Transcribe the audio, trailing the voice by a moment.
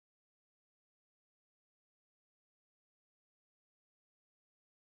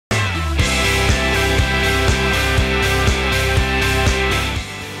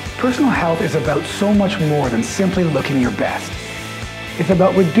Personal health is about so much more than simply looking your best. It's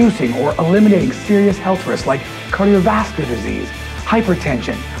about reducing or eliminating serious health risks like cardiovascular disease,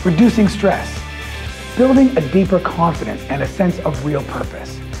 hypertension, reducing stress, building a deeper confidence and a sense of real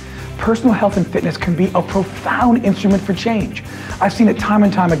purpose. Personal health and fitness can be a profound instrument for change. I've seen it time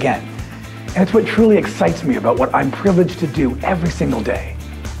and time again. And it's what truly excites me about what I'm privileged to do every single day.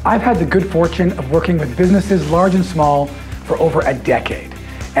 I've had the good fortune of working with businesses large and small for over a decade.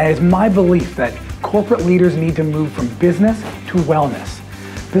 And it's my belief that corporate leaders need to move from business to wellness.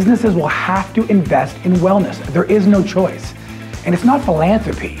 Businesses will have to invest in wellness. There is no choice. And it's not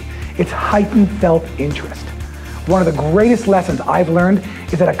philanthropy, it's heightened self-interest. One of the greatest lessons I've learned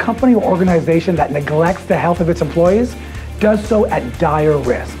is that a company or organization that neglects the health of its employees does so at dire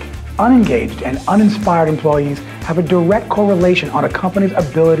risk. Unengaged and uninspired employees have a direct correlation on a company's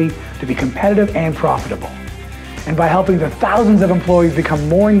ability to be competitive and profitable. And by helping the thousands of employees become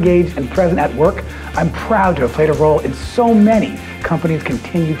more engaged and present at work, I'm proud to have played a role in so many companies'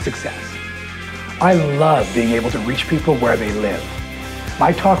 continued success. I love being able to reach people where they live.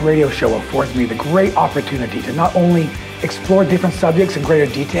 My talk radio show affords me the great opportunity to not only explore different subjects in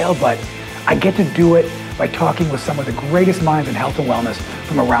greater detail, but I get to do it by talking with some of the greatest minds in health and wellness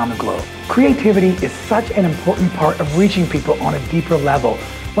from around the globe. Creativity is such an important part of reaching people on a deeper level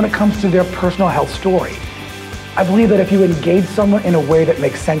when it comes to their personal health story. I believe that if you engage someone in a way that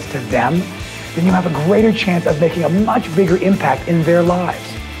makes sense to them, then you have a greater chance of making a much bigger impact in their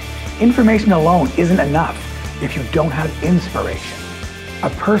lives. Information alone isn't enough if you don't have inspiration. A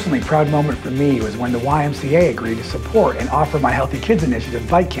personally proud moment for me was when the YMCA agreed to support and offer my Healthy Kids Initiative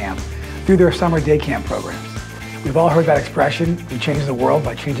Bike Camp through their summer day camp programs. We've all heard that expression, we change the world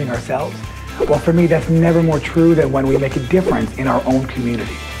by changing ourselves. Well, for me, that's never more true than when we make a difference in our own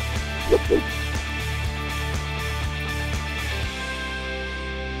community.